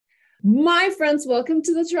My friends, welcome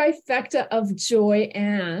to the trifecta of joy.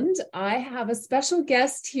 And I have a special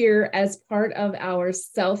guest here as part of our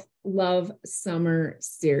self-love summer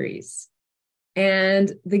series.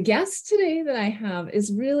 And the guest today that I have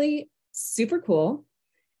is really super cool.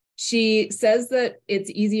 She says that it's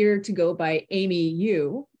easier to go by Amie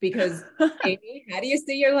you because Amie, how do you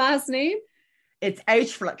say your last name? It's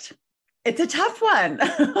Uitvlugt. It's a tough one.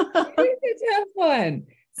 It's a tough one.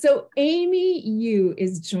 So Amie Yu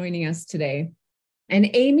is joining us today. And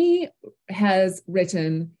Amie has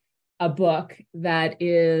written a book that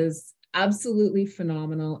is absolutely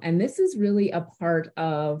phenomenal. And this is really a part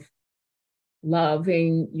of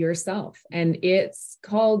loving yourself. And it's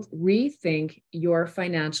called Rethink Your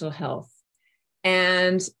Financial Health.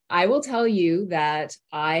 And I will tell you that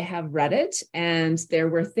I have read it, and there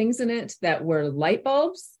were things in it that were light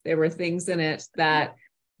bulbs. There were things in it that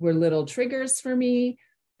were little triggers for me.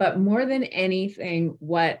 But more than anything,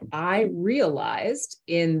 what I realized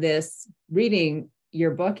in this reading your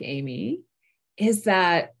book, Amie, is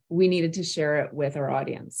that we needed to share it with our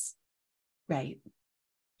audience. Right.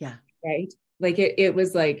 Yeah. Right. Like it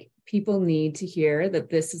was like people need to hear that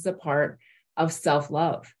this is a part of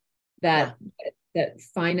self-love, that that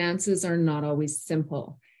finances are not always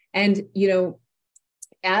simple. And,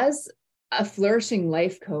 as a flourishing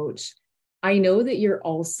life coach, I know that you're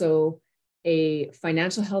also a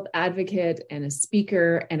financial health advocate and a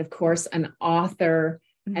speaker, and of course, an author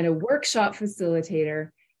and a workshop facilitator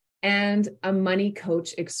and a money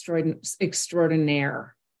coach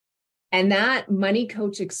extraordinaire. And that money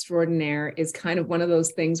coach extraordinaire is kind of one of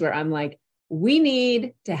those things where I'm like, we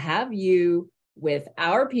need to have you with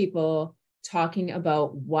our people talking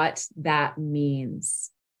about what that means.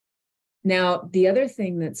 Now, the other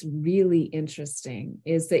thing that's really interesting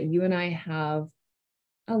is that you and I have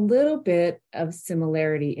a little bit of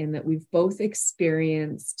similarity in that we've both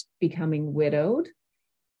experienced becoming widowed,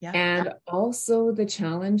 and also the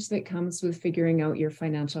challenge that comes with figuring out your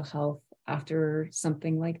financial health after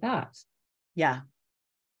something like that. Yeah.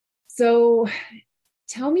 So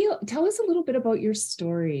tell us a little bit about your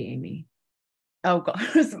story, Amie. Oh God,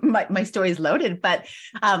 my story is loaded, but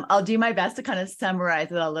I'll do my best to kind of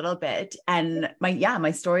summarize it a little bit. And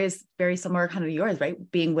my story is very similar kind of yours, right?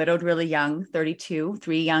 Being widowed really young, 32,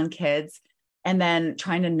 3 young kids, and then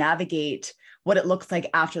trying to navigate what it looks like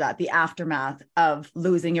after that, the aftermath of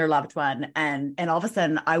losing your loved one. And all of a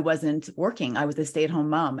sudden I wasn't working. I was a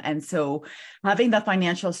stay-at-home mom. And so having the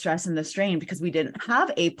financial stress and the strain, because we didn't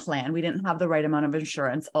have a plan, we didn't have the right amount of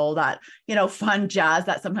insurance, all that, fun jazz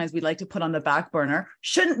that sometimes we like to put on the back burner,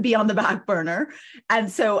 shouldn't be on the back burner.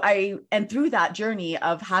 And so through that journey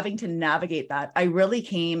of having to navigate that, I really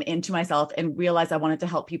came into myself and realized I wanted to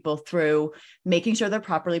help people through making sure they're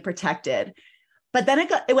properly protected. But then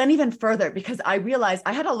it went even further because I realized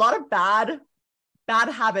I had a lot of bad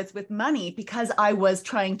habits with money because I was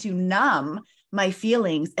trying to numb my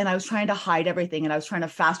feelings and I was trying to hide everything and I was trying to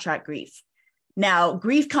fast track grief. Now,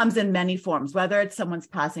 grief comes in many forms, whether it's someone's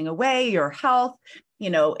passing away, your health,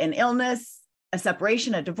 an illness, a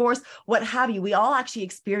separation, a divorce, what have you. We all actually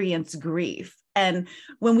experience grief. And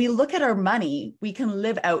when we look at our money, we can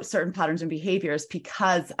live out certain patterns and behaviors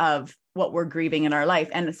because of what we're grieving in our life.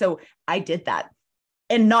 And so I did that.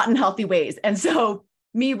 And not in healthy ways. And so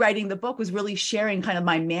me writing the book was really sharing kind of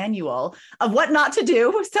my manual of what not to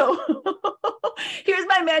do. So here's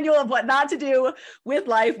my manual of what not to do with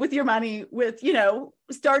life, with your money, with,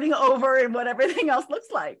 starting over and what everything else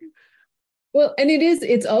looks like. Well, and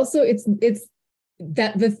it's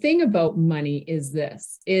that the thing about money is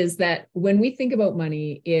that when we think about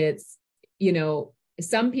money, it's,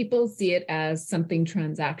 some people see it as something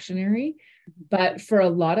transactionary. But for a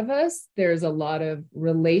lot of us, there's a lot of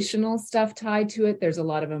relational stuff tied to it. There's a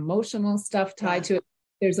lot of emotional stuff tied to it.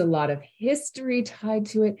 There's a lot of history tied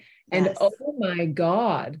to it. And oh my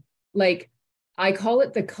God, like I call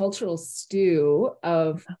it the cultural stew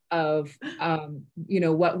of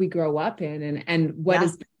what we grow up in and what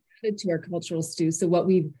is added to our cultural stew. So what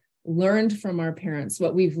we've learned from our parents,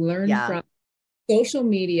 what we've learned from social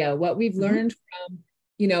media, what we've learned from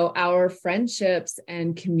our friendships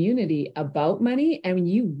and community about money. And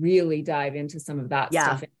you really dive into some of that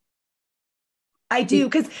stuff. I do,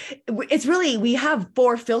 because it's really, we have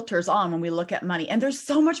 4 filters on when we look at money, and there's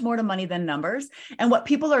so much more to money than numbers. And what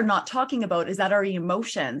people are not talking about is that our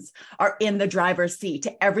emotions are in the driver's seat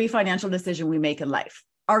to every financial decision we make in life,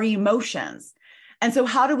 our emotions. And so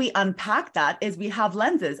how do we unpack that is we have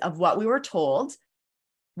lenses of what we were told,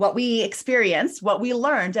 what we experienced, what we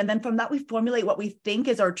learned, and then from that we formulate what we think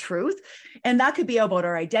is our truth. And that could be about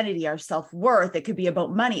our identity, our self-worth. It could be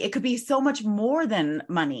about money. It could be so much more than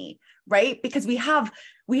money, right? Because we have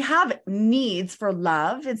needs for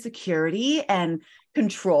love and security and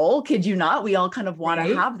control. Kid you not, we all kind of want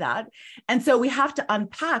to have that. And so we have to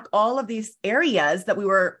unpack all of these areas that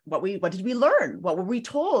what did we learn? What were we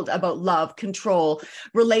told about love, control,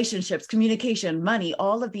 relationships, communication, money,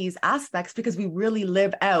 all of these aspects, because we really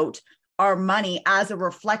live out our money as a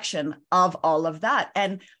reflection of all of that.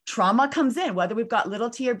 And trauma comes in, whether we've got little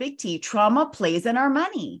t or big T, trauma plays in our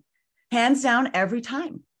money, hands down, every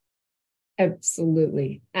time.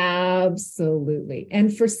 Absolutely. Absolutely.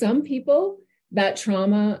 And for some people, that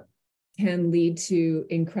trauma can lead to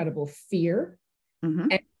incredible fear. Mm-hmm.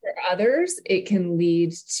 And for others, it can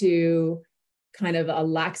lead to kind of a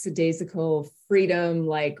lackadaisical freedom,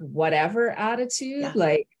 like whatever attitude. Yeah.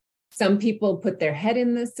 Like some people put their head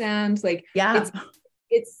in the sand. Like, yeah,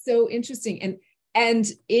 it's so interesting. And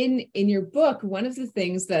in your book, one of the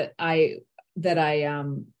things that I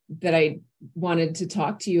wanted to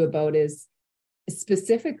talk to you about is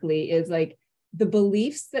like the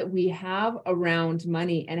beliefs that we have around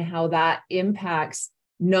money and how that impacts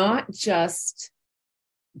not just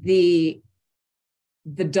the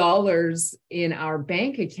dollars in our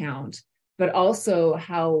bank account, but also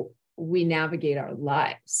how we navigate our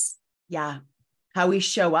lives. Yeah. How we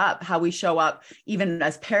show up even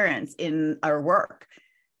as parents in our work.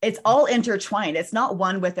 It's all intertwined. It's not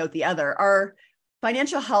one without the other. Our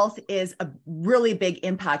financial health is a really big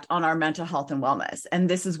impact on our mental health and wellness. And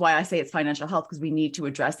this is why I say it's financial health, because we need to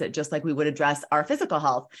address it just like we would address our physical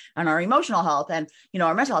health and our emotional health and,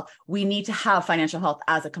 our mental health. We need to have financial health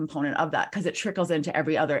as a component of that, because it trickles into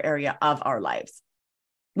every other area of our lives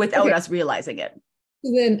without us realizing it.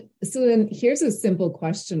 So then here's a simple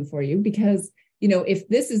question for you, because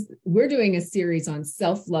if we're doing a series on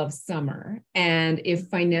self-love summer, and if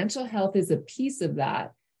financial health is a piece of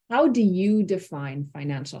that, how do you define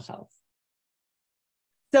financial health?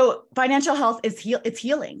 So financial health is it's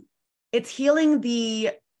healing. It's healing the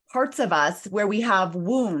parts of us where we have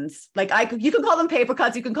wounds. Like you can call them paper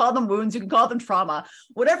cuts, you can call them wounds, you can call them trauma,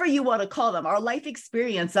 whatever you want to call them. Our life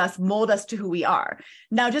experience mold us to who we are.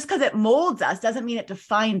 Now, just because it molds us doesn't mean it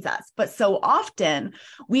defines us. But so often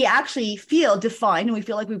we actually feel defined and we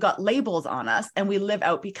feel like we've got labels on us and we live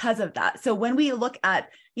out because of that. So when we look at,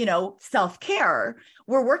 self-care,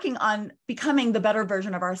 we're working on becoming the better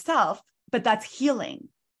version of ourselves, but that's healing.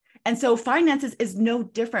 And so finances is no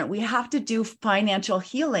different. We have to do financial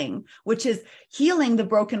healing, which is healing the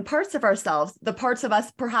broken parts of ourselves, the parts of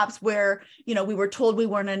us perhaps where, we were told we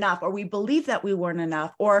weren't enough, or we believed that we weren't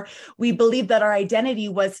enough, or we believed that our identity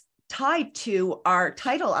was tied to our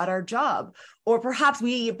title at our job, or perhaps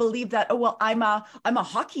we believe that, oh, well, I'm a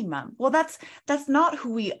hockey mom. Well, that's not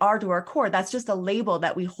who we are to our core. That's just a label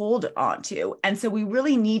that we hold on to. And so we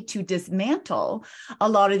really need to dismantle a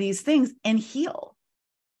lot of these things and heal.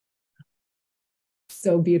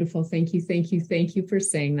 So beautiful. Thank you. Thank you. Thank you for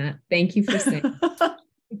saying that. Thank you for saying that.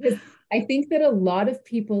 Because I think that a lot of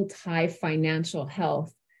people tie financial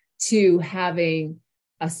health to having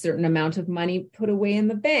a certain amount of money put away in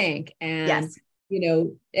the bank and,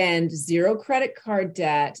 and zero credit card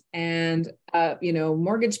debt and,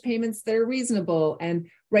 mortgage payments that are reasonable. And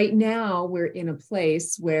right now we're in a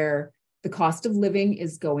place where the cost of living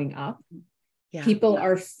is going up. Yeah. People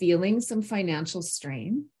are feeling some financial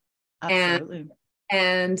strain. Absolutely.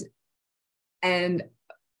 And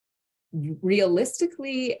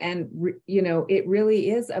realistically, it really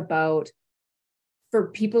is about, for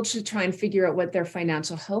people to try and figure out what their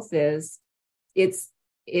financial health is, it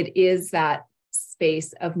is that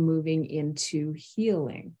space of moving into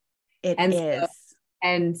healing.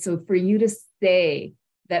 And so for you to say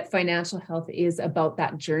that financial health is about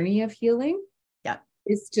that journey of healing, yeah,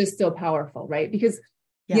 it's just so powerful, right? Because,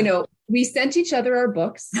 we sent each other our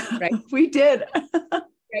books, right? We did.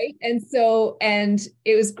 Right. And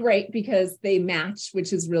it was great because they match,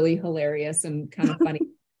 which is really hilarious and kind of funny.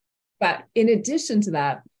 But in addition to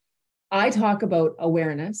that, I talk about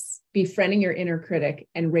awareness, befriending your inner critic,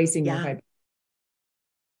 and raising your vibration.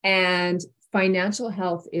 And financial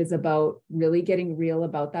health is about really getting real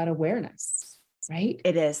about that awareness, right?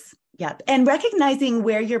 It is. Yeah. And recognizing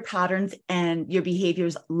where your patterns and your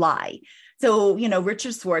behaviors lie. So,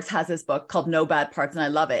 Richard Schwartz has this book called No Bad Parts, and I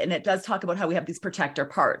love it. And it does talk about how we have these protector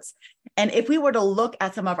parts. And if we were to look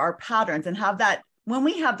at some of our patterns and have that, when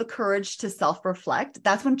we have the courage to self-reflect,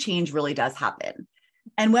 that's when change really does happen.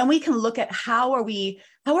 And when we can look at how are we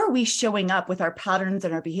showing up with our patterns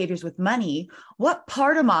and our behaviors with money, what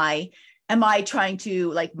part am I Am I trying to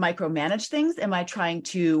like micromanage things? Am I trying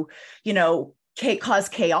to, cause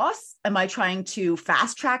chaos? Am I trying to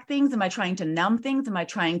fast track things? Am I trying to numb things? Am I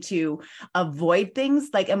trying to avoid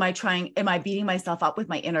things? Like, am I beating myself up with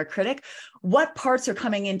my inner critic? What parts are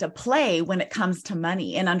coming into play when it comes to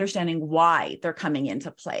money, and understanding why they're coming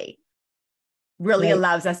into play really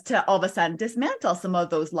allows us to all of a sudden dismantle some of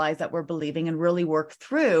those lies that we're believing and really work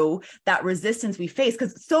through that resistance we face.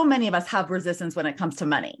 Because so many of us have resistance when it comes to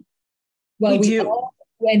money. Well,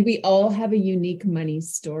 we all have a unique money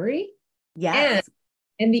story. Yes.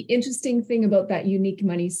 And the interesting thing about that unique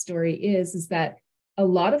money story is that a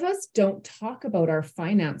lot of us don't talk about our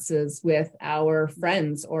finances with our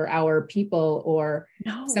friends or our people, or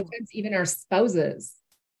sometimes even our spouses.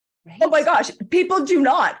 Right? Oh my gosh, people do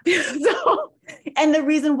not. And the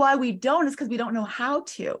reason why we don't is because we don't know how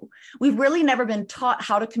to. We've really never been taught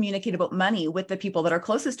how to communicate about money with the people that are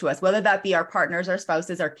closest to us, whether that be our partners, our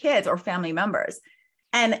spouses, our kids, or family members.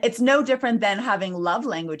 And it's no different than having love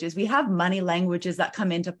languages. We have money languages that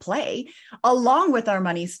come into play along with our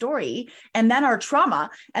money story, and then our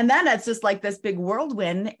trauma. And then it's just like this big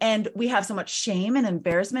whirlwind. And we have so much shame and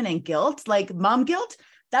embarrassment and guilt, like mom guilt.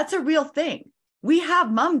 That's a real thing. We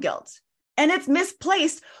have mom guilt, and it's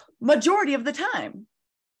misplaced majority of the time.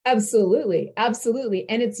 Absolutely. Absolutely.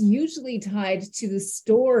 And it's usually tied to the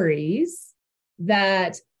stories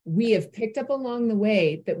that we have picked up along the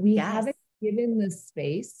way that we haven't given the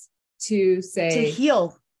space to say, to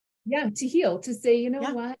heal. Yeah. To heal, to say, you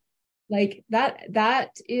know what, like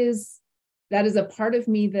that is a part of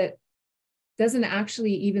me that doesn't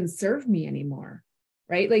actually even serve me anymore.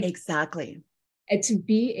 Right. Like, exactly. And to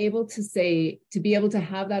be able to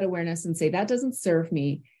have that awareness and say, that doesn't serve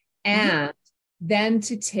me. And then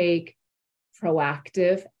to take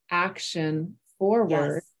proactive action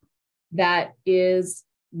forward that is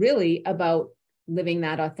really about living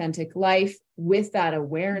that authentic life with that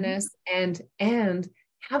awareness, and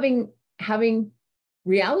having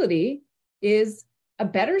reality is a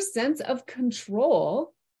better sense of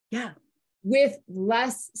control with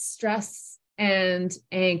less stress and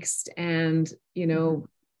angst and,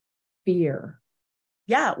 fear.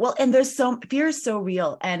 Yeah. Well, and fear is so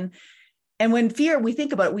real. And when fear, we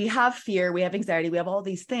think about it, we have fear, we have anxiety, we have all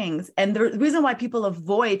these things. And the reason why people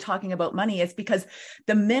avoid talking about money is because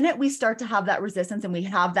the minute we start to have that resistance and we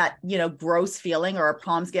have that, gross feeling, or our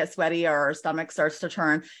palms get sweaty or our stomach starts to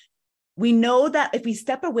turn, we know that if we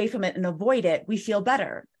step away from it and avoid it, we feel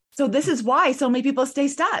better. So this is why so many people stay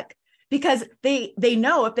stuck, because they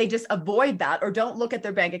know if they just avoid that, or don't look at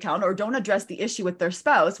their bank account, or don't address the issue with their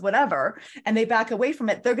spouse, whatever, and they back away from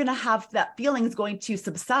it, they're going to have that feeling is going to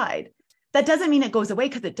subside. That doesn't mean it goes away,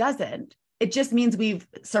 because it doesn't. It just means we've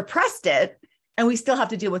suppressed it and we still have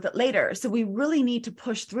to deal with it later. So we really need to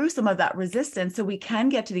push through some of that resistance so we can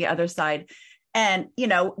get to the other side. And,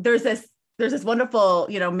 there's this wonderful,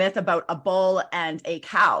 myth about a bull and a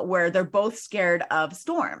cow, where they're both scared of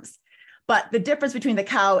storms. But the difference between the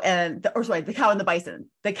cow and the cow and the bison,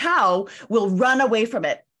 the cow will run away from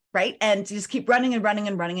it, right? And just keep running and running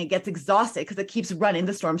and running. It gets exhausted because it keeps running.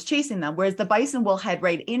 The storm's chasing them. Whereas the bison will head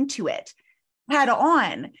right into it, head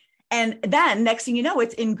on. And then next thing you know,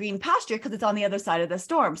 it's in green pasture because it's on the other side of the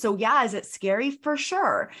storm. So yeah, is it scary? For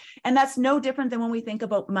sure. And that's no different than when we think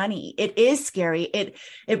about money. It is scary.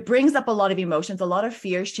 It brings up a lot of emotions, a lot of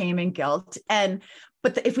fear, shame, and guilt.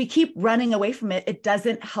 But if we keep running away from it, it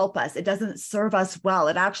doesn't help us. It doesn't serve us well.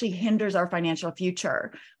 It actually hinders our financial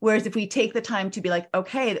future. Whereas if we take the time to be like,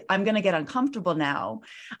 okay, I'm going to get uncomfortable now.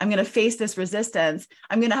 I'm going to face this resistance.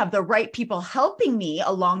 I'm going to have the right people helping me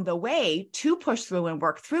along the way to push through and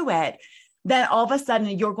work through it. Then all of a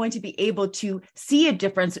sudden you're going to be able to see a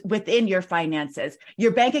difference within your finances. Your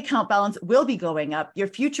bank account balance will be going up. Your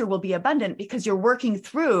future will be abundant because you're working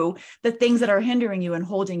through the things that are hindering you and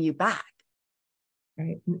holding you back.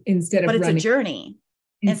 Right. But it's a journey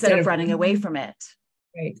instead of running away from it.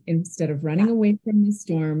 Right. Instead of running away from the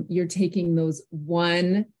storm, you're taking those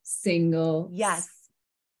one single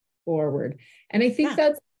forward. And I think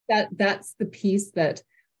that's the piece that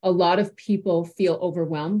a lot of people feel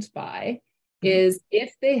overwhelmed by, is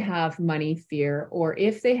if they have money fear or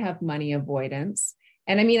if they have money avoidance.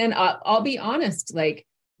 And I mean, and I'll be honest, like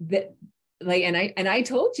that, like, and I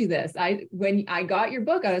told you this, when I got your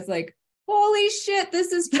book, I was like, holy shit,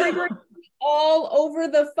 this is triggering all over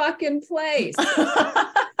the fucking place.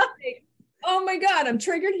 Like, oh my God, I'm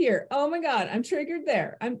triggered here. Oh my God, I'm triggered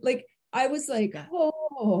there. I was like, there's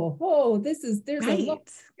a lot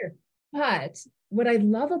here. But what I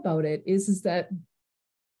love about it is that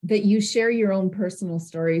you share your own personal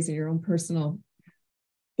stories and your own personal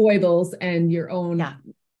foibles and your own,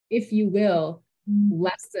 if you will,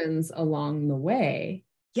 lessons along the way.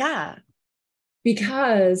 Yeah.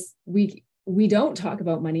 Because we don't talk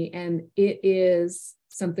about money, and it is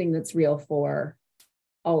something that's real for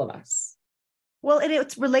all of us. Well, and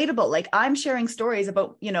it's relatable. Like I'm sharing stories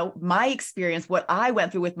about, my experience, what I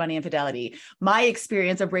went through with money infidelity, my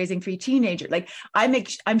experience of raising 3 teenagers. Like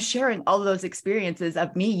I'm sharing all of those experiences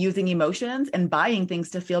of me using emotions and buying things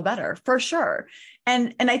to feel better, for sure.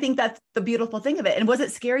 And I think that's the beautiful thing of it. And was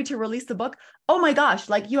it scary to release the book? Oh my gosh,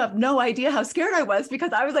 like you have no idea how scared I was,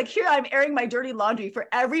 because I was like, here I'm airing my dirty laundry for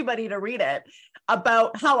everybody to read it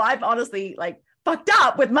about how I've honestly like fucked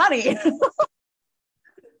up with money.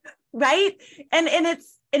 Right. And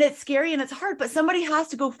it's scary and it's hard, but somebody has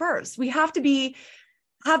to go first. We have to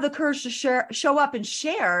have the courage to show up and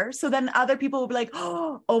share. So then other people will be like,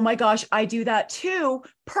 oh my gosh, I do that too.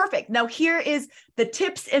 Perfect. Now here is the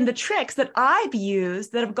tips and the tricks that I've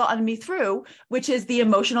used that have gotten me through, which is the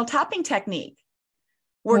emotional tapping technique.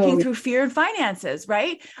 Working through fear and finances,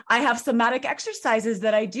 right? I have somatic exercises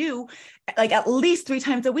that I do like at least 3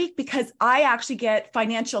 times a week, because I actually get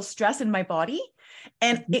financial stress in my body.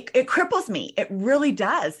 And it cripples me. It really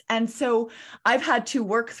does. And so I've had to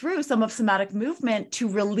work through some of somatic movement to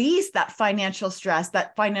release that financial stress,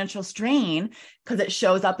 that financial strain, because it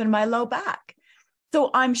shows up in my low back.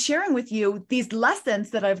 So I'm sharing with you these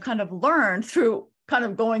lessons that I've kind of learned through kind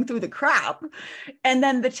of going through the crap, and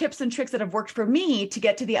then the tips and tricks that have worked for me to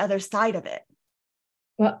get to the other side of it.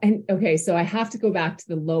 Well, and okay, so I have to go back to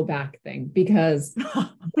the low back thing, because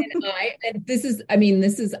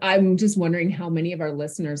I'm just wondering how many of our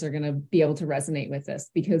listeners are going to be able to resonate with this,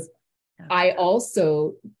 because I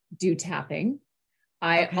also do tapping.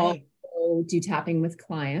 I also do tapping with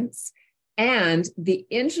clients. And the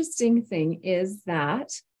interesting thing is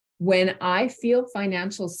that when I feel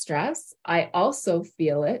financial stress, I also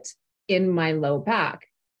feel it in my low back.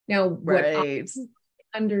 Now, what I'm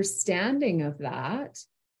understanding of that,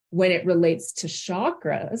 when it relates to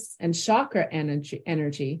chakras and chakra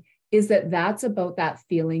energy, is that that's about that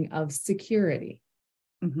feeling of security,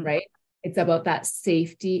 right? It's about that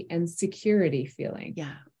safety and security feeling.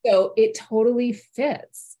 Yeah. So it totally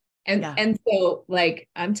fits. And so, like,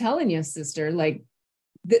 I'm telling you, sister, like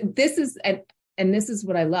this is, and this is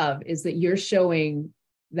what I love, is that you're showing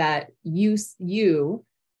that you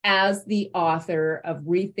as the author of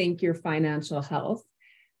Rethink Your Financial Health,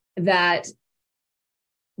 that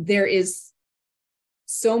there is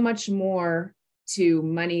so much more to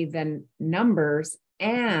money than numbers,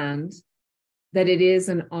 and that it is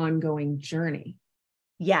an ongoing journey.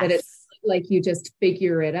 Yes. That it's like you just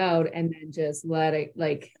figure it out and then just let it go.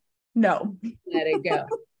 Like,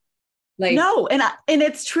 no. And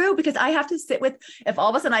it's true, because I have to sit with, if all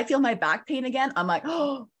of a sudden I feel my back pain again, I'm like,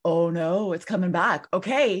 oh no, it's coming back.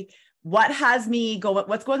 Okay. What's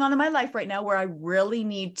going on in my life right now where I really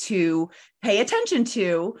need to pay attention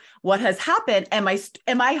to what has happened? Am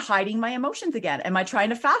I hiding my emotions again? Am I trying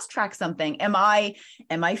to fast track something? Am I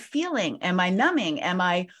feeling? Am I numbing?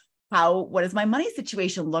 What does my money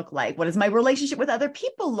situation look like? What does my relationship with other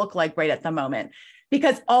people look like right at the moment?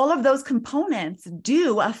 Because all of those components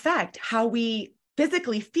do affect how we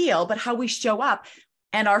physically feel, but how we show up.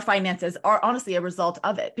 And our finances are honestly a result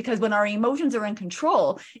of it. Because when our emotions are in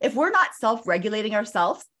control, if we're not self-regulating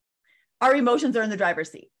ourselves, our emotions are in the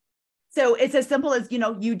driver's seat. So it's as simple as,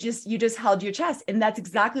 you just held your chest. And that's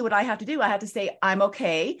exactly what I have to do. I have to say, I'm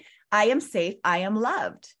okay. I am safe. I am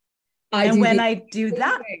loved. When I do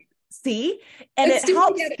that, see, and it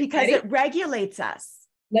helps because it regulates us.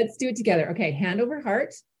 Let's do it together. Okay. Hand over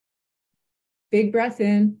heart. Big breath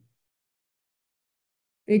in.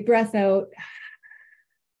 Big breath out.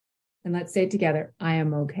 And let's say it together. I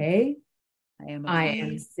am okay. I am okay. I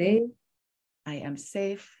am safe. I am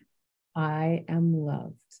safe. I am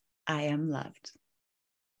loved. I am loved.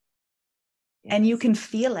 Yes. And you can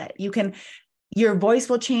feel it. Your voice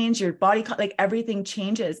will change, your body, like everything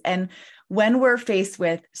changes. And when we're faced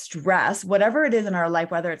with stress, whatever it is in our life,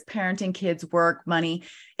 whether it's parenting, kids, work, money,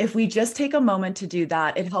 if we just take a moment to do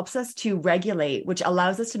that, it helps us to regulate, which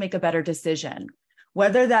allows us to make a better decision.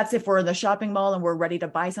 Whether that's if we're in the shopping mall and we're ready to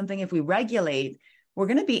buy something, if we regulate, we're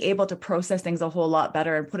going to be able to process things a whole lot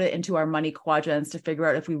better and put it into our money quadrants to figure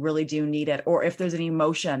out if we really do need it, or if there's an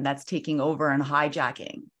emotion that's taking over and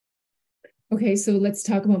hijacking. Okay, so let's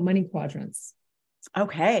talk about money quadrants.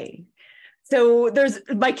 Okay. So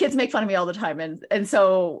my kids make fun of me all the time. And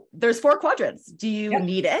so there's 4 quadrants. Do you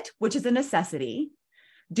need it, which is a necessity?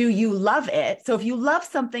 Do you love it? So if you love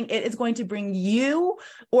something, it is going to bring you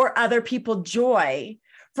or other people joy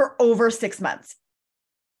for over 6 months.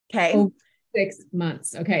 Okay. Over 6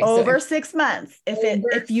 months. Okay. Over 6 months.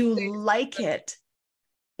 If you like it,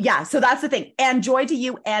 Yeah. So that's the thing. And joy to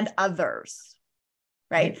you and others,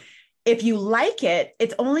 right? If you like it,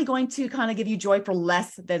 it's only going to kind of give you joy for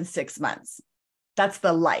less than 6 months. That's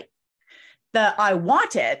the like. The I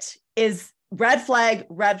want it is red flag,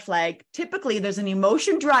 red flag. Typically there's an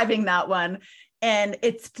emotion driving that one, and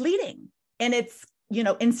it's fleeting, and it's,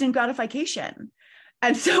 instant gratification.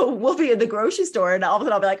 And so we'll be in the grocery store, and all of a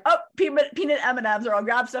sudden I'll be like, oh, peanut M&Ms, or I'll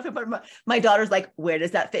grab stuff and put them. My daughter's like, where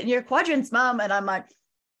does that fit in your quadrants, Mom? And I'm like,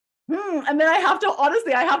 And then I have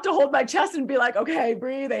to hold my chest and be like, okay,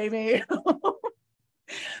 breathe, Amie.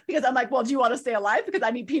 Because I'm like, well, do you want to stay alive? Because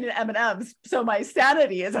I need peanut M&Ms. So my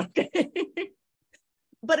sanity is okay.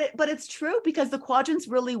 But it's true, because the quadrants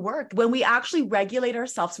really work. When we actually regulate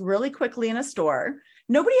ourselves really quickly in a store,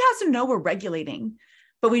 nobody has to know we're regulating,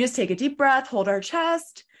 but we just take a deep breath, hold our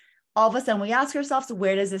chest. All of a sudden we ask ourselves,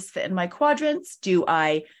 where does this fit in my quadrants? Do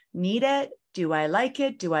I need it? Do I like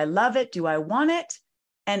it? Do I love it? Do I want it?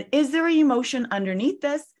 And is there an emotion underneath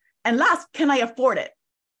this? And last, can I afford it?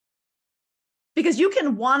 Because you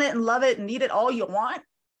can want it and love it and need it all you want,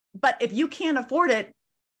 but if you can't afford it,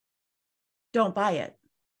 don't buy it.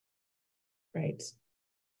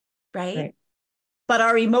 Right. But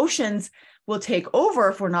our emotions will take over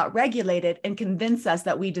if we're not regulated, and convince us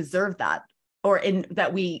that we deserve that, or in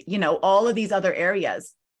that we, all of these other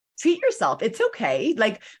areas. Treat yourself. It's okay.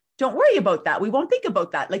 Like, don't worry about that. We won't think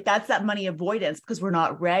about that. Like, that's that money avoidance, because we're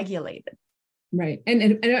not regulated. Right.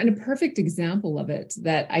 And a perfect example of it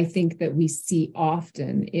that I think that we see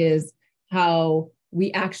often is how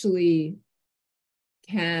we actually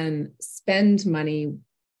can spend money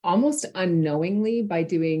almost unknowingly by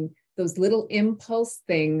doing those little impulse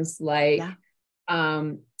things, like,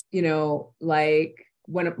 like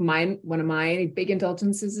one of my big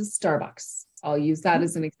indulgences is Starbucks. I'll use that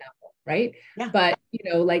as an example, right? Yeah. But,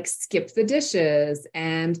 like skip the dishes,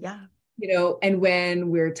 and, and when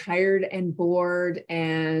we're tired and bored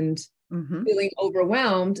and feeling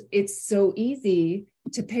overwhelmed, it's so easy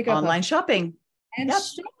to pick up online shopping and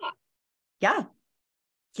shop. Yeah.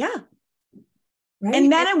 Yeah. Right? And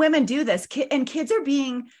men and women do this, and kids are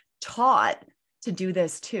being taught to do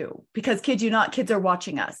this too, because kids are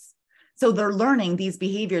watching us. So they're learning these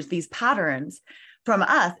behaviors, these patterns from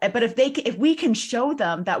us. But if we can show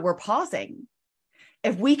them that we're pausing,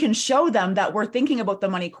 if we can show them that we're thinking about the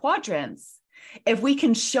money quadrants, if we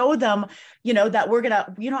can show them, that we're going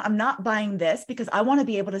to, I'm not buying this because I want to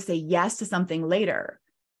be able to say yes to something later.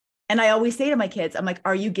 And I always say to my kids, I'm like,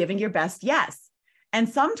 are you giving your best yes? And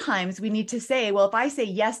sometimes we need to say, well, if I say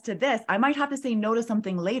yes to this, I might have to say no to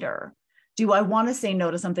something later. Do I want to say no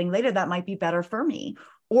to something later that might be better for me?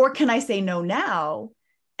 Or can I say no now?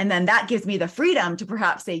 And then that gives me the freedom to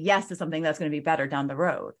perhaps say yes to something that's going to be better down the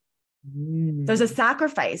road. There's a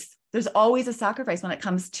sacrifice. There's always a sacrifice when it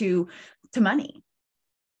comes to money.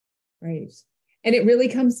 Right. And it really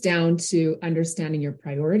comes down to understanding your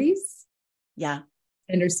priorities. Yeah.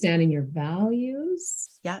 Understanding your values.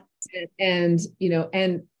 Yeah. And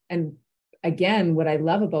again, what I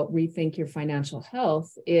love about Rethink Your Financial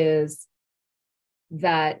Health is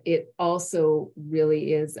that it also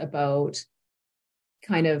really is about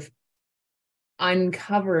kind of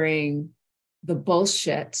uncovering the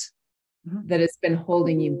bullshit that has been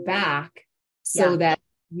holding you back, so that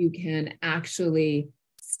you can actually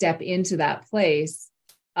step into that place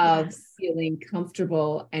of feeling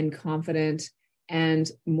comfortable and confident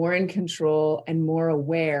and more in control and more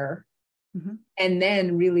aware, and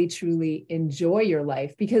then really truly enjoy your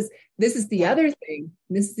life. Because this is the other thing.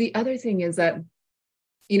 Is that,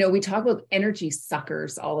 we talk about energy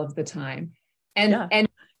suckers all of the time, and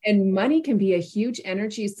money can be a huge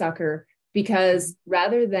energy sucker, because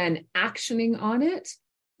rather than actioning on it,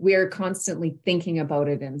 we're constantly thinking about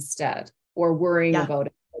it instead, or worrying about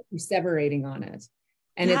it, or perseverating on it.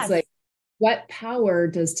 And it's like, what power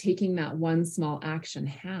does taking that one small action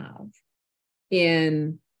have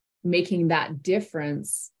in making that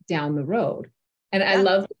difference down the road? And I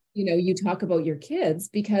love, you talk about your kids,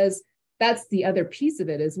 because that's the other piece of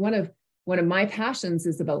it. Is one of my passions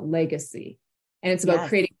is about legacy, and it's about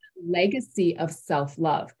creating a legacy of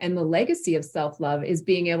self-love. And the legacy of self-love is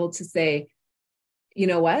being able to say, you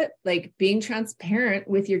know what, like being transparent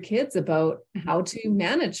with your kids about how to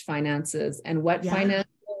manage finances and what financial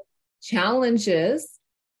challenges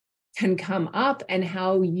can come up, and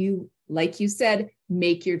how you, like you said,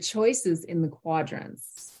 make your choices in the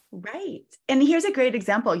quadrants. Right. And here's a great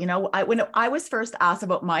example. When I was first asked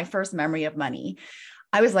about my first memory of money,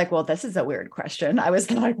 I was like, well, this is a weird question. I was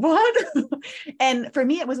like, what? And for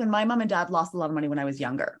me, it was when my mom and dad lost a lot of money when I was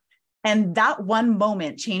younger. And that one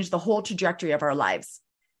moment changed the whole trajectory of our lives.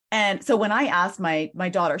 And so when I asked my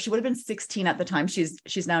daughter, she would have been 16 at the time.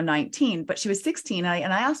 She's now 19, but she was 16.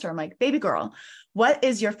 And I asked her, I'm like, baby girl, what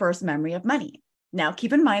is your first memory of money? Now,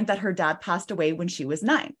 keep in mind that her dad passed away when she was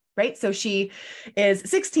 9, right? So she is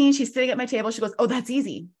 16. She's sitting at my table. She goes, oh, that's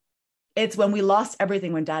easy. It's when we lost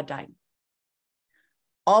everything when dad died.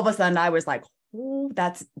 All of a sudden I was like, oh,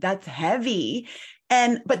 that's heavy.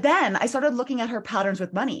 But then I started looking at her patterns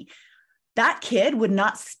with money. That kid would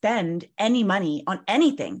not spend any money on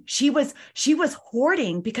anything. She was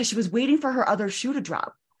hoarding because she was waiting for her other shoe to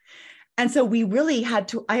drop. And so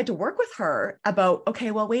I had to work with her about,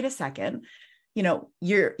 okay, well, wait a second.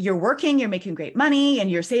 You're working, you're making great money, and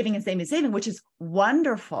you're saving and saving and saving, which is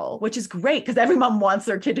wonderful, which is great because every mom wants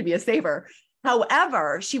their kid to be a saver.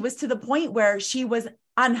 However, she was to the point where she was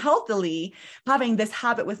unhealthily having this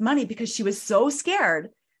habit with money because she was so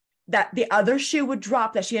scared that the other shoe would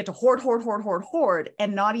drop, that she had to hoard,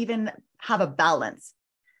 and not even have a balance.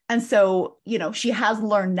 And so, she has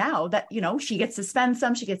learned now that, she gets to spend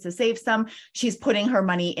some, she gets to save some. She's putting her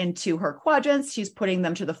money into her quadrants. She's putting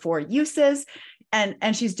them to the 4 uses,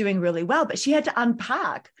 and she's doing really well. But she had to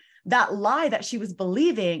unpack that lie that she was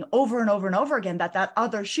believing over and over and over again, that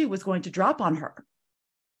other shoe was going to drop on her.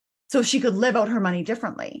 So she could live out her money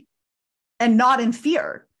differently and not in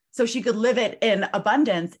fear. So she could live it in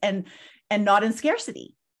abundance and not in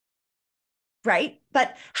scarcity. Right.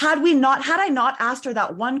 But had I not asked her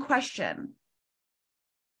that one question,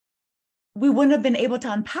 we wouldn't have been able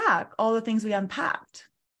to unpack all the things we unpacked.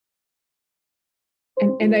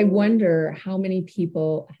 And I wonder how many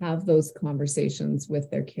people have those conversations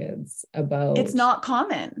with their kids about. It's not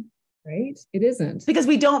common. Right. It isn't. Because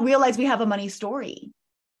we don't realize we have a money story.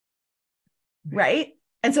 Right.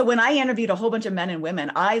 And so when I interviewed a whole bunch of men and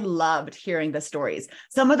women, I loved hearing the stories.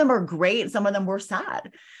 Some of them are great. Some of them were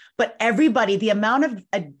sad. But everybody, the amount of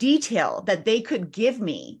a detail that they could give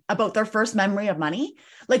me about their first memory of money,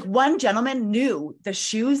 like one gentleman knew the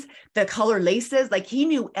shoes, the color laces, like he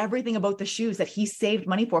knew everything about the shoes that he saved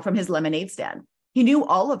money for from his lemonade stand. He knew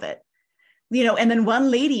all of it. And then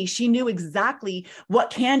one lady, she knew exactly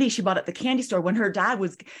what candy she bought at the candy store when her dad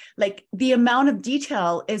was like, the amount of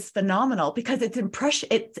detail is phenomenal because it's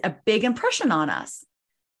a big impression on us.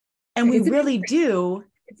 And we really do.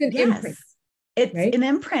 It's an imprint. It's right? An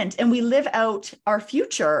imprint, and we live out our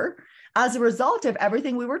future as a result of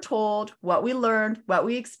everything we were told, what we learned, what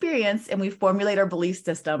we experienced, and we formulate our belief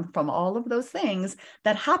system from all of those things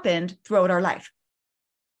that happened throughout our life.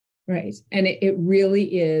 Right. And it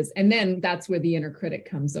really is. And then that's where the inner critic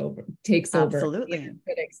takes over. Absolutely. The inner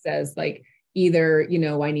critic says like, either,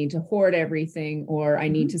 I need to hoard everything, or I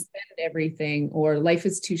need to spend everything, or life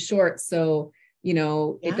is too short. So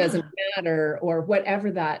it doesn't matter, or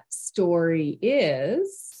whatever that story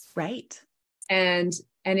is. Right. And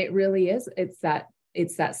it really is, it's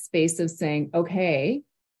that space of saying, okay,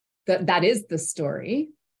 that is the story.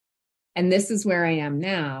 And this is where I am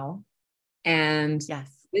now. And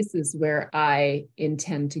this is where I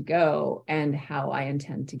intend to go and how I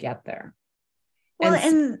intend to get there. Well,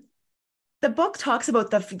 and the book talks about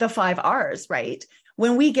the 5 R's, right?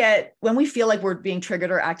 When we feel like we're being triggered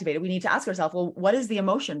or activated, we need to ask ourselves, well, what is the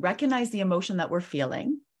emotion? Recognize the emotion that we're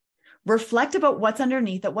feeling. Reflect about what's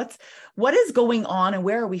underneath it. What is going on and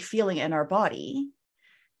where are we feeling in our body,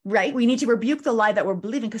 right? We need to rebuke the lie that we're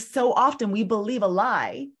believing, because so often we believe a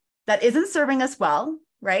lie that isn't serving us well,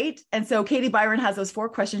 right? And so Katie Byron has those 4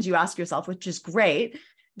 questions you ask yourself, which is great.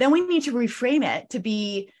 Then we need to reframe it to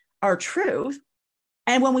be our truth.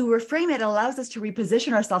 And when we reframe it, it allows us to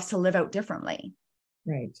reposition ourselves to live out differently.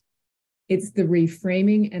 Right. It's the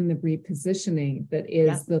reframing and the repositioning that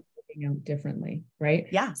is the living out differently. Right.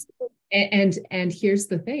 Yeah. And here's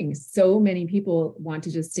the thing. So many people want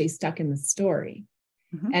to just stay stuck in the story.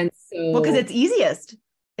 Mm-hmm. And so, because it's easiest.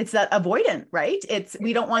 It's that avoidant, right?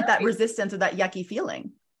 We don't want that resistance or that yucky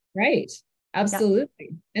feeling. Right. Absolutely.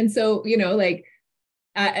 Yeah. And so,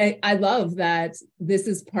 I love that this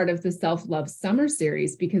is part of the self-love summer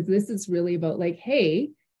series, because this is really about like, hey,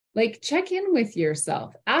 like check in with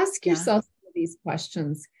yourself, ask yourself some of these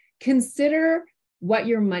questions, consider what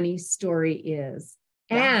your money story is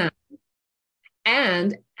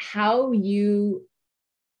and how you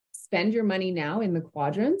spend your money now in the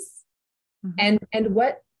quadrants, and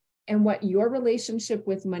what your relationship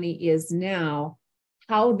with money is now,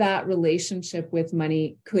 how that relationship with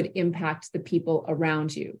money could impact the people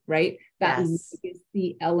around you, right? That is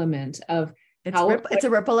the element of it's a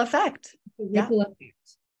ripple effect. Ripple effect.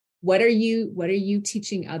 What are you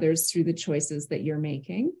teaching others through the choices that you're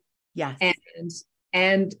making? Yes.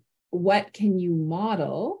 And what can you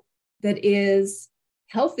model that is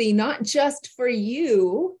healthy, not just for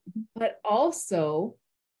you, but also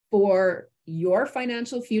for your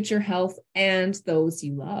financial future, health, and those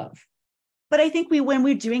you love. But I think when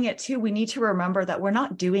we're doing it too, we need to remember that we're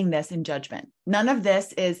not doing this in judgment. None of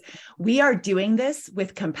this is, we are doing this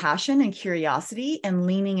with compassion and curiosity and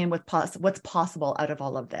leaning in with what's possible out of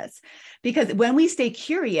all of this. Because when we stay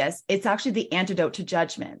curious, it's actually the antidote to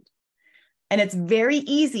judgment. And it's very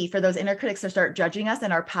easy for those inner critics to start judging us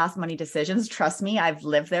and our past money decisions. Trust me, I've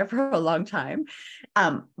lived there for a long time.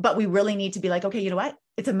 But we really need to be like, okay, you know what?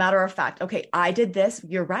 It's a matter of fact. Okay, I did this.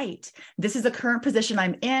 You're right. This is the current position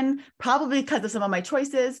I'm in, probably because of some of my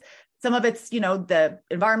choices. Some of it's, the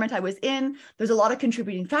environment I was in. There's a lot of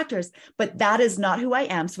contributing factors, but that is not who I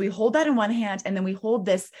am. So we hold that in one hand, and then we hold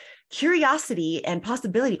this curiosity and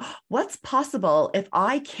possibility. What's possible if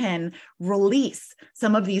I can release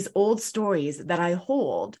some of these old stories that I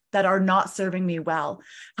hold that are not serving me well?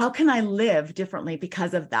 How can I live differently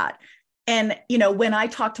because of that? And, when I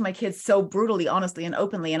talk to my kids so brutally, honestly, and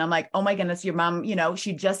openly, and I'm like, oh my goodness, your mom,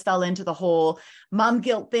 she just fell into the whole mom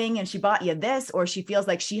guilt thing and she bought you this, or she feels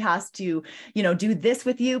like she has to, do this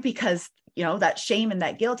with you because, that shame and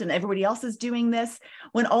that guilt and everybody else is doing this.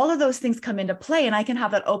 When all of those things come into play, and I can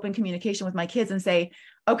have that open communication with my kids and say,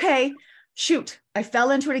 okay, shoot, I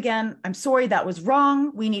fell into it again. I'm sorry, that was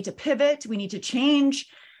wrong. We need to pivot. We need to change.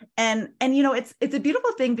 And it's a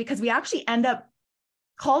beautiful thing because we actually end up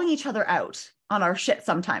calling each other out on our shit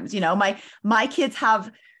sometimes. My kids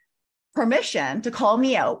have permission to call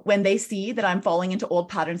me out when they see that I'm falling into old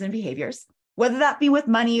patterns and behaviors, whether that be with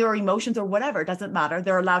money or emotions or whatever, it doesn't matter.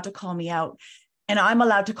 They're allowed to call me out and I'm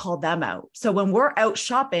allowed to call them out. So when we're out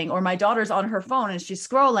shopping or my daughter's on her phone and she's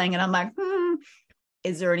scrolling and I'm like,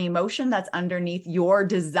 is there an emotion that's underneath your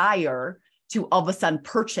desire to all of a sudden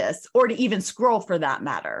purchase or to even scroll for that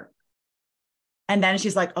matter? And then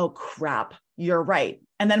she's like, oh crap, you're right.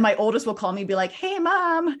 And then my oldest will call me and be like, hey,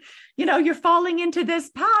 mom, you're falling into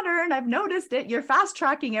this pattern. I've noticed it. You're fast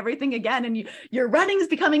tracking everything again. And your running is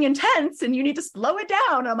becoming intense and you need to slow it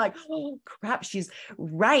down. I'm like, oh, crap. She's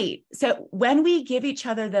right. So when we give each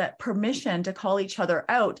other the permission to call each other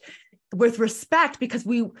out with respect, because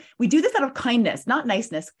we do this out of kindness, not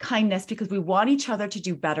niceness, kindness, because we want each other to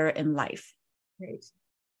do better in life. Right.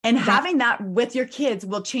 And having that with your kids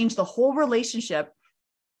will change the whole relationship.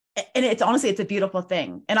 And it's a beautiful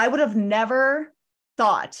thing. And I would have never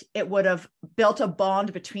thought it would have built a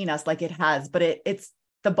bond between us like it has, but it's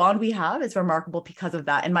the bond we have is remarkable because of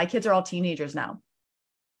that. And my kids are all teenagers now.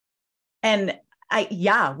 And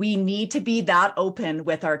we need to be that open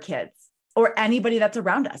with our kids or anybody that's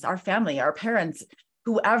around us, our family, our parents,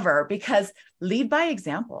 whoever, because lead by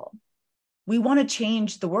example. We want to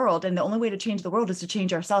change the world. And the only way to change the world is to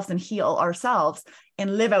change ourselves and heal ourselves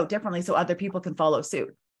and live out differently so other people can follow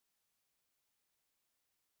suit.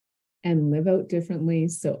 And live out differently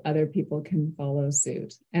so other people can follow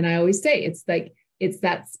suit. And I always say, it's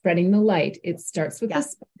that spreading the light. It starts with the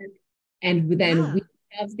spark. And then we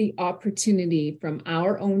have the opportunity from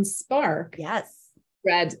our own spark. Yes.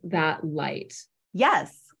 Spread that light.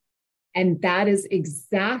 Yes. And that is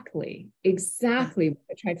exactly what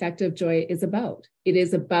the trifecta of joy is about. It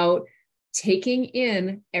is about taking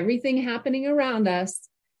in everything happening around us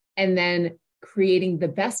and then creating the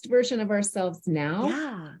best version of ourselves now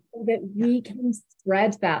so that we can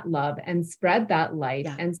spread that love and spread that light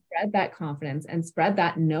and spread that confidence and spread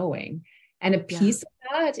that knowing. And a piece of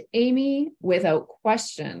that, Amie, without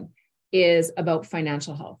question, is about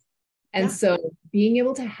financial health. And so being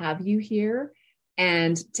able to have you here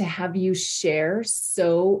and to have you share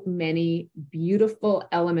so many beautiful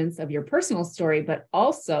elements of your personal story, but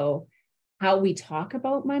also how we talk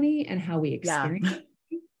about money and how we experience it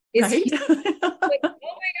is right? like, oh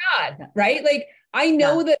my God, right? Like I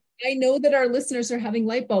know that our listeners are having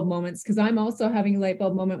light bulb moments because I'm also having a light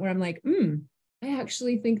bulb moment where I'm like, I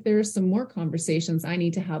actually think there's some more conversations I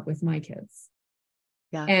need to have with my kids.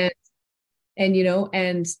 Yeah.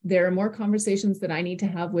 And there are more conversations that I need to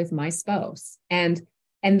have with my spouse. And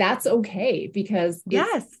that's okay because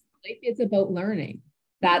life is about learning.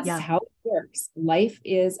 That's how it works. Life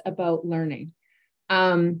is about learning.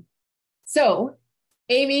 So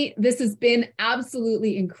Amie, this has been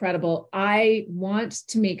absolutely incredible. I want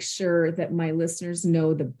to make sure that my listeners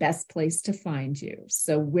know the best place to find you.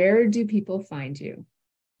 So where do people find you?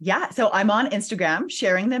 Yeah. So I'm on Instagram,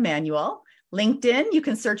 sharing the manual. LinkedIn, you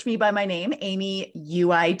can search me by my name, Amie,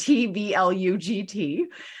 Uitvlugt.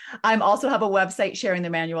 I also have a website,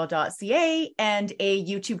 sharingthemanual.ca, and a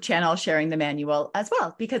YouTube channel, Sharing the Manual as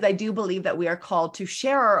well, because I do believe that we are called to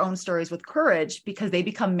share our own stories with courage because they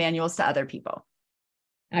become manuals to other people.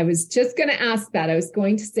 I was just going to ask that. I was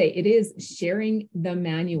going to say it is sharing the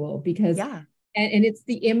manual because And it's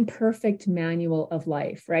the imperfect manual of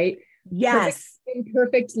life, right? Yes.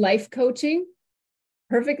 Imperfect life coaching,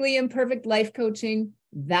 perfectly imperfect life coaching.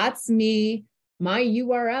 That's me. My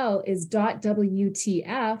URL is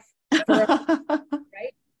 .wtf for,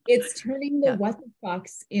 right? It's turning the Yeah. what the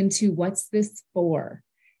fucks into what's this for.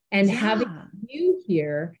 And having you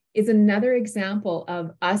here is another example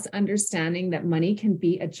of us understanding that money can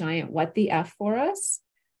be a giant what the F for us,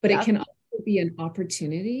 but it can also be an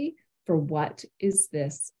opportunity for what is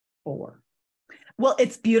this for? Well,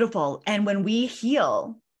 it's beautiful. And when we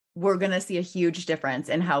heal, we're going to see a huge difference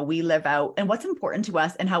in how we live out and what's important to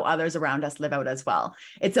us and how others around us live out as well.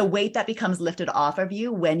 It's a weight that becomes lifted off of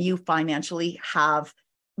you when you financially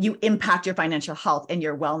you impact your financial health and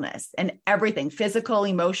your wellness, and everything, physical,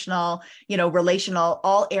 emotional, relational,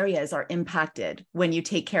 all areas are impacted when you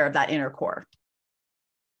take care of that inner core.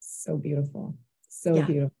 So beautiful. So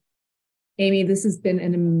beautiful. Amie, this has been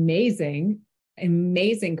an amazing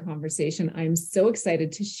conversation. I'm so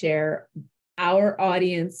excited to share our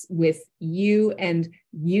audience with you and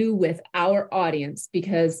you with our audience,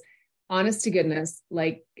 because honest to goodness,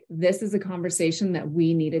 like, this is a conversation that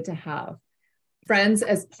we needed to have. Friends,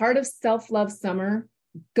 as part of Self-Love Summer,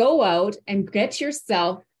 go out and get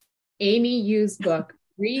yourself Amie Yu's book,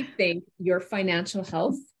 Rethink Your Financial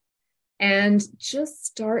Health, and just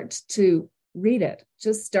start to read it.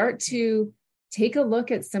 Just start to take a look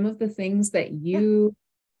at some of the things that you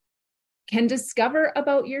can discover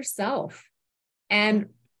about yourself, and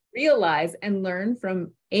realize and learn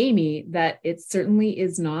from Amie that it certainly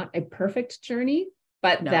is not a perfect journey,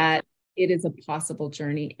 but that it is a possible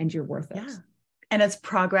journey and you're worth it. Yeah. And it's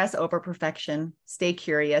progress over perfection. Stay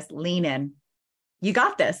curious, lean in. You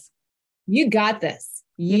got this. You got this.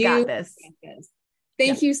 You got this.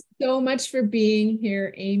 Thank you so much for being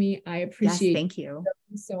here, Amie. I appreciate thank you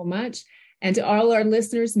so much. And to all our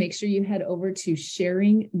listeners, make sure you head over to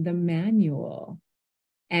Sharing the Manual.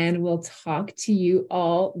 And we'll talk to you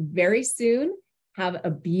all very soon. Have a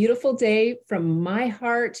beautiful day from my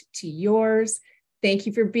heart to yours. Thank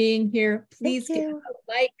you for being here. Please give us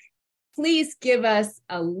a like. Please give us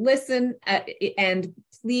a listen, and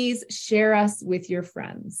please share us with your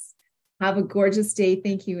friends. Have a gorgeous day.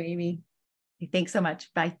 Thank you, Amie. Thanks so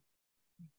much. Bye.